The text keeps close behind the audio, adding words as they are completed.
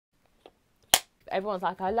Everyone's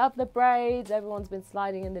like, I love the braids, everyone's been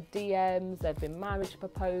sliding in the DMs, there've been marriage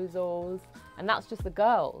proposals, and that's just the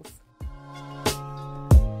girls.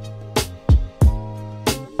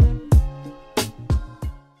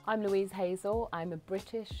 I'm Louise Hazel. I'm a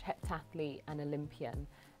British heptathlete and Olympian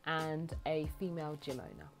and a female gym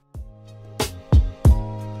owner.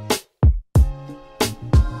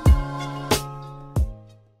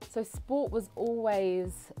 So sport was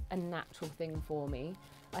always a natural thing for me.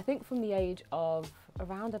 I think from the age of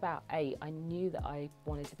around about 8, I knew that I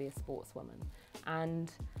wanted to be a sportswoman, and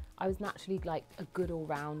I was naturally like a good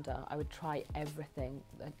all-rounder. I would try everything,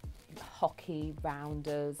 like hockey,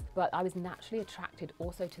 rounders, but I was naturally attracted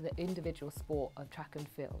also to the individual sport of track and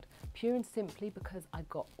field, pure and simply because I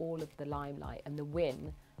got all of the limelight and the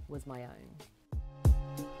win was my own.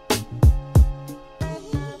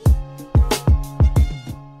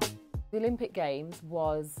 The Olympic Games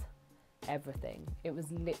was everything. It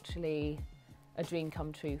was literally a dream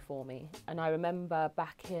come true for me. And I remember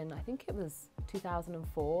back in, I think it was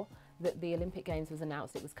 2004, that the Olympic Games was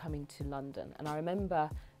announced it was coming to London. And I remember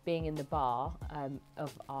being in the bar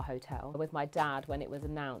of our hotel with my dad when it was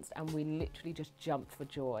announced, and we literally just jumped for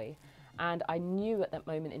joy. And I knew at that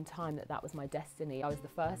moment in time that that was my destiny. I was the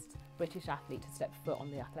first British athlete to step foot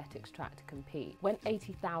on the athletics track to compete. When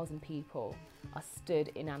 80,000 people are stood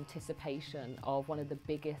in anticipation of one of the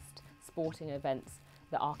biggest sporting events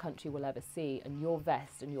that our country will ever see, and your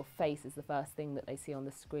vest and your face is the first thing that they see on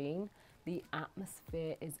the screen, the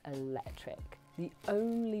atmosphere is electric. The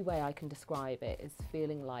only way I can describe it is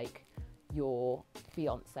feeling like you're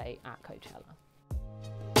Beyonce at Coachella.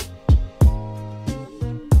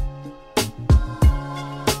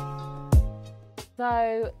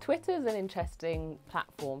 So Twitter is an interesting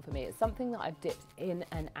platform for me. It's something that I've dipped in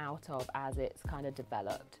and out of as it's kind of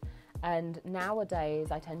developed. And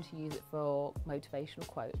nowadays I tend to use it for motivational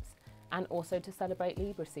quotes and also to celebrate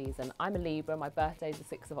Libra season. I'm a Libra, my birthday's the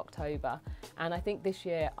 6th of October, and I think this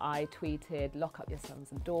year I tweeted, lock up your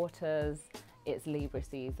sons and daughters, it's Libra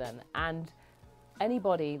season. And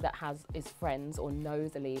anybody that is friends or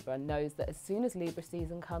knows a Libra knows that as soon as Libra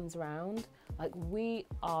season comes around, like, we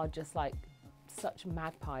are just like such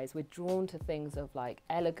magpies. We're drawn to things of like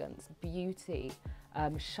elegance, beauty,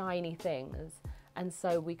 shiny things. And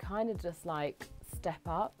so we kind of just like step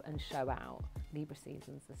up and show out. Libra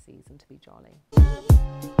season's the season to be jolly.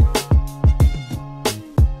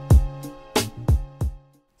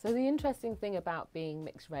 So the interesting thing about being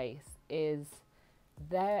mixed race is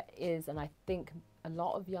there is, and I think a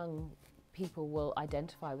lot of young people will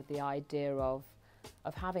identify with the idea of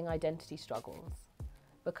having identity struggles,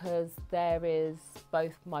 because there is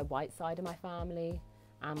both my white side of my family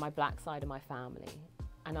and my black side of my family,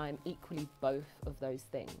 and I'm equally both of those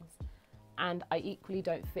things. And I equally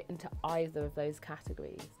don't fit into either of those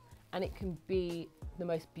categories. And it can be the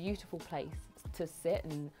most beautiful place to sit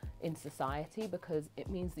in society, because it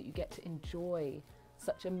means that you get to enjoy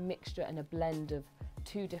such a mixture and a blend of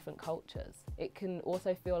two different cultures. It can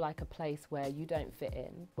also feel like a place where you don't fit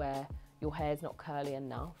in, where your hair's not curly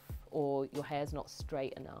enough, or your hair's not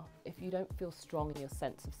straight enough. If you don't feel strong in your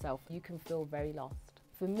sense of self, you can feel very lost.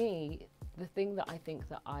 For me, the thing that I think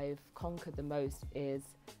that I've conquered the most is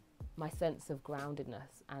my sense of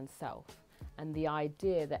groundedness and self, and the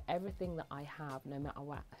idea that everything that I have, no matter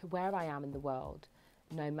where I am in the world,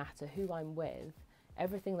 no matter who I'm with,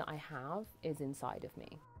 everything that I have is inside of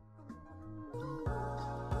me.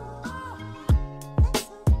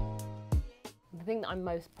 The thing that I'm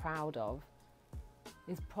most proud of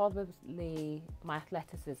is probably my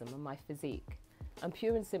athleticism and my physique, and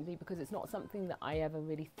pure and simply because it's not something that I ever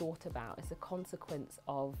really thought about. It's a consequence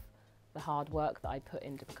of the hard work that I put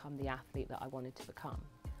in to become the athlete that I wanted to become.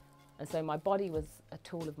 And so my body was a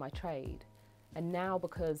tool of my trade, and now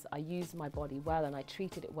because I used my body well and I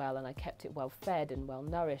treated it well and I kept it well fed and well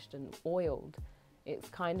nourished and oiled, it's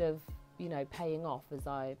kind of, you know, paying off as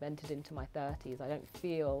I've entered into my 30s. I don't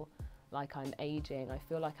feel like I'm aging. I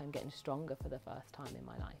feel like I'm getting stronger for the first time in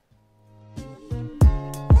my life.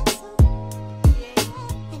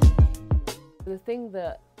 The thing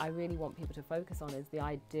that I really want people to focus on is the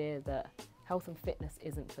idea that health and fitness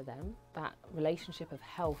isn't for them. That relationship of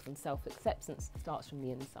health and self-acceptance starts from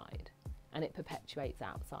the inside and it perpetuates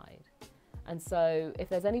outside. And so if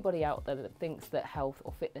there's anybody out there that thinks that health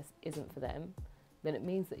or fitness isn't for them, then it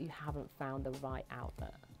means that you haven't found the right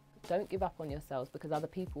outlet. Don't give up on yourselves, because other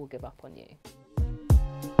people will give up on you.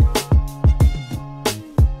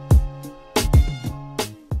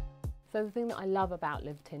 So the thing that I love about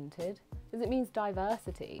Live Tinted is it means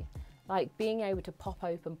diversity, like being able to pop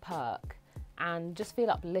open perk and just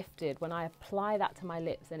feel uplifted when I apply that to my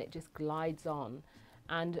lips and it just glides on.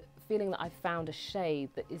 and feeling that I've found a shade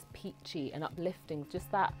that is peachy and uplifting.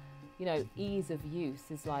 Just that, you know, ease of use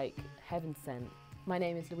is like heaven sent. My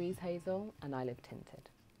name is Louise Hazel and I live tinted.